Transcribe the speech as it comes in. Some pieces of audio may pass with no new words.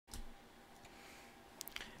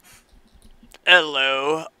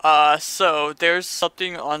Hello. So there's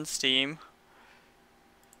something on Steam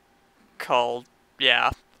called,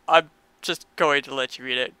 yeah, I'm just going to let you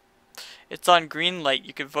read it. It's on green light.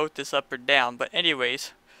 You can vote this up or down. But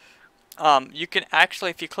anyways, you can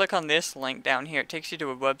actually, if you click on this link down here, it takes you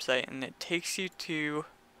to a website and it takes you to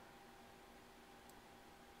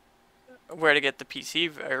where to get the PC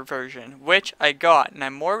version, which I got, and I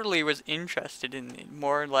morally was interested in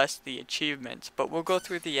more or less the achievements. But we'll go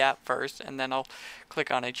through the app first, and then I'll click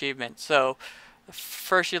on achievements. So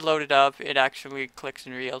first you load it up, it actually clicks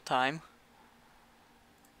in real time.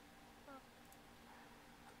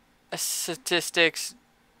 Statistics,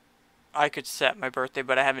 I could set my birthday,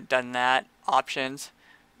 but I haven't done that. Options,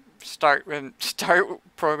 start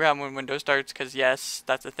program when Windows starts, because yes,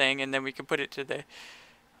 that's a thing, and then we can put it to the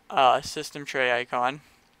system tray icon.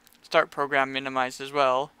 Start program minimize as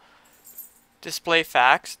well. Display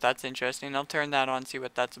facts, that's interesting. I'll turn that on, see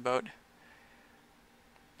what that's about.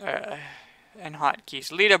 And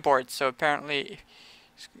hotkeys. Leaderboards, so apparently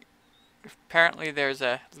there's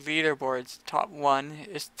a leaderboards. Top one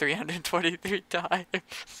is 323 times.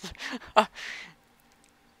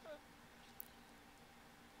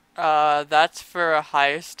 That's for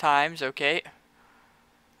highest times, okay.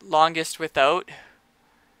 Longest without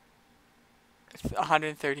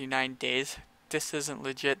 139 days. This isn't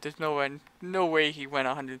legit. There's no way he went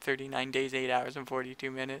 139 days, 8 hours and 42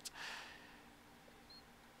 minutes.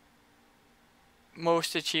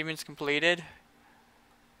 Most achievements completed.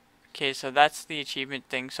 Okay, so that's the achievement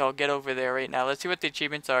thing, so I'll get over there right now. Let's see what the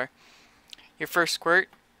achievements are. Your first squirt,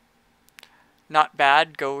 not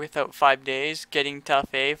bad, go without 5 days. Getting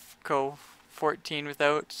tough A, go 14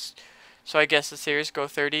 without. So I guess the serious, go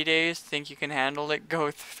 30 days. Think you can handle it, go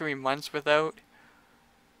 3 months without.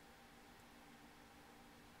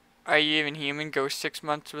 Are you even human, go 6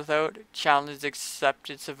 months without. Challenge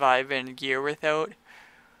accepted, survive in a year without.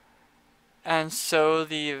 And so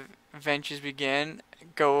the adventures begin.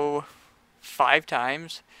 Go 5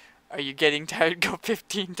 times. Are you getting tired? Go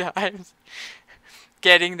 15 times.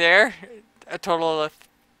 Getting there, a total of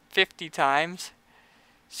 50 times.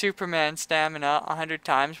 Superman stamina 100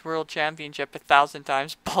 times. World Championship 1,000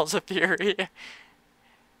 times. Balls of Fury.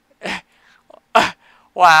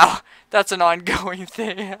 Wow, that's an ongoing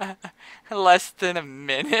thing. Less than a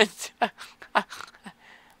minute.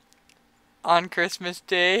 On Christmas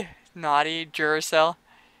Day, naughty Duracell.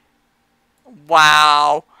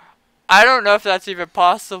 Wow. I don't know if that's even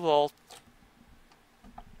possible.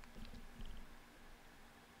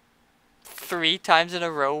 3 times in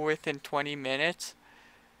a row within 20 minutes?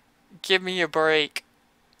 Give me a break.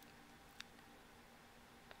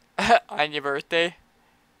 On your birthday?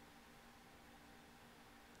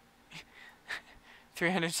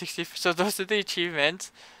 360. So those are the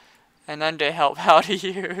achievements. And under help, how to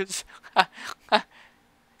use.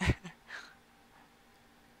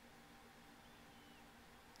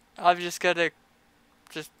 I've just gotta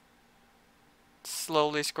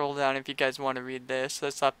slowly scroll down if you guys want to read this.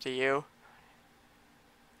 That's up to you.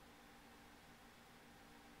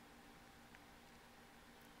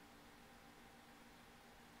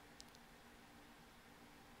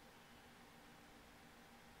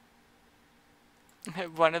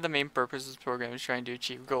 One of the main purposes of the program is trying to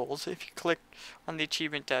achieve goals. If you click on the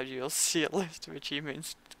achievement tab, you'll see a list of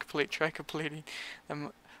achievements to complete. Try completing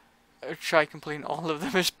them. Try completing all of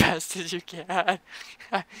them as best as you can.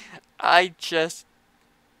 I just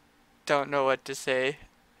don't know what to say.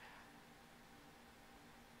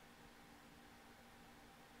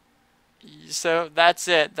 So that's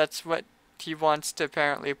it. That's what he wants to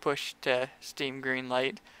apparently push to Steam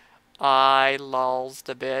Greenlight. I lolled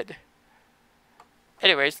a bit.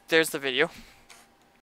 Anyways, there's the video.